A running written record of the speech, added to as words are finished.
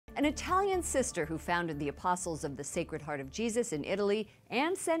An Italian sister who founded the Apostles of the Sacred Heart of Jesus in Italy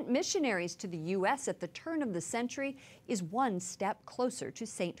and sent missionaries to the U.S. at the turn of the century is one step closer to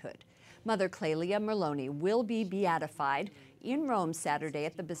sainthood. Mother Clelia Merloni will be beatified in Rome Saturday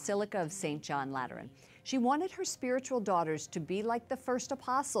at the Basilica of St. John Lateran. She wanted her spiritual daughters to be like the first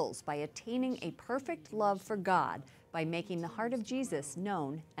apostles by attaining a perfect love for God by making the heart of Jesus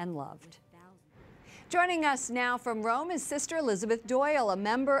known and loved. Joining us now from Rome is Sister Elizabeth Doyle, a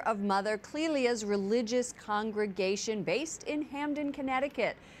member of Mother Clelia's religious congregation based in Hamden,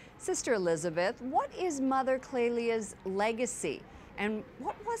 Connecticut. Sister Elizabeth, what is Mother Clelia's legacy, and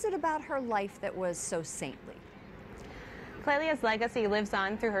what was it about her life that was so saintly? Clelia's legacy lives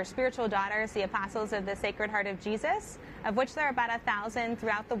on through her spiritual daughters, the Apostles of the Sacred Heart of Jesus, of which there are about 1,000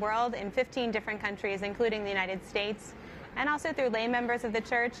 throughout the world in 15 different countries, including the United States, and also through lay members of the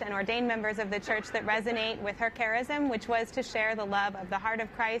church and ordained members of the church that resonate with her charism, which was to share the love of the heart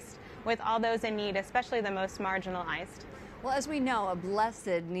of Christ with all those in need, especially the most marginalized. Well, as we know, a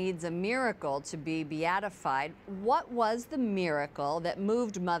blessed needs a miracle to be beatified. What was the miracle that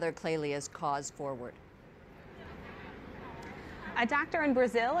moved Mother Clelia's cause forward? A doctor in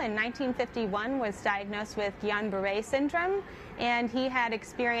Brazil in 1951 was diagnosed with Guillain-Barré syndrome, and he had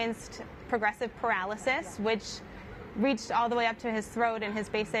experienced progressive paralysis, which reached all the way up to his throat and his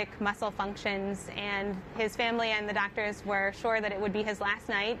basic muscle functions, and his family and the doctors were sure that it would be his last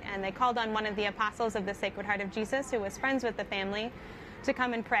night, and they called on one of the Apostles of the Sacred Heart of Jesus, who was friends with the family, to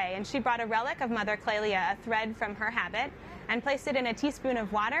come and pray. And she brought a relic of Mother Clelia, a thread from her habit, and placed it in a teaspoon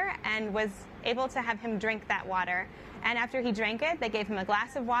of water and was able to have him drink that water. And after he drank it, they gave him a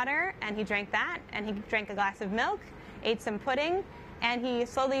glass of water, and he drank that, and he drank a glass of milk, ate some pudding, and he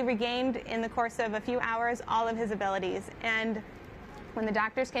slowly regained, in the course of a few hours, all of his abilities. And when the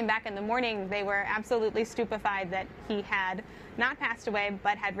doctors came back in the morning, they were absolutely stupefied that he had not passed away,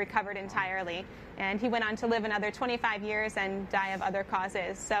 but had recovered entirely. And he went on to live another 25 years and die of other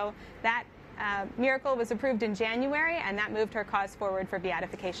causes. So that miracle was approved in January, and that moved her cause forward for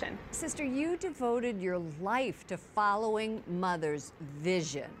beatification. Sister, you devoted your life to following Mother's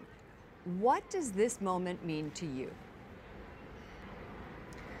vision. What does this moment mean to you?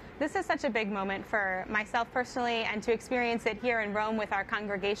 This is such a big moment for myself personally, and to experience it here in Rome with our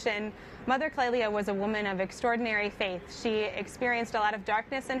congregation. Mother Clelia was a woman of extraordinary faith. She experienced a lot of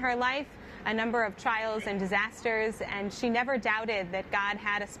darkness in her life, a number of trials and disasters, and she never doubted that God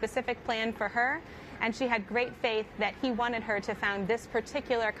had a specific plan for her, and she had great faith that He wanted her to found this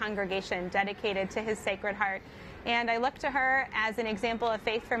particular congregation dedicated to His Sacred Heart. And I look to her as an example of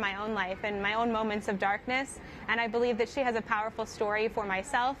faith for my own life and my own moments of darkness, and I believe that she has a powerful story for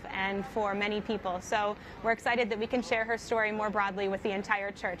myself and for many people. So we're excited that we can share her story more broadly with the entire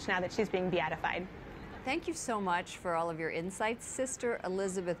church now that she's being beatified. Thank you so much for all of your insights, Sister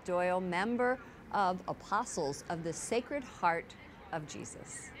Elizabeth Doyle, member of Apostles of the Sacred Heart of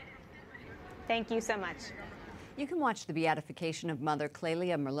Jesus. Thank you so much. You can watch the beatification of Mother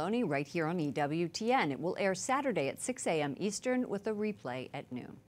Clelia Merloni right here on EWTN. It will air Saturday at 6 a.m. Eastern with a replay at noon.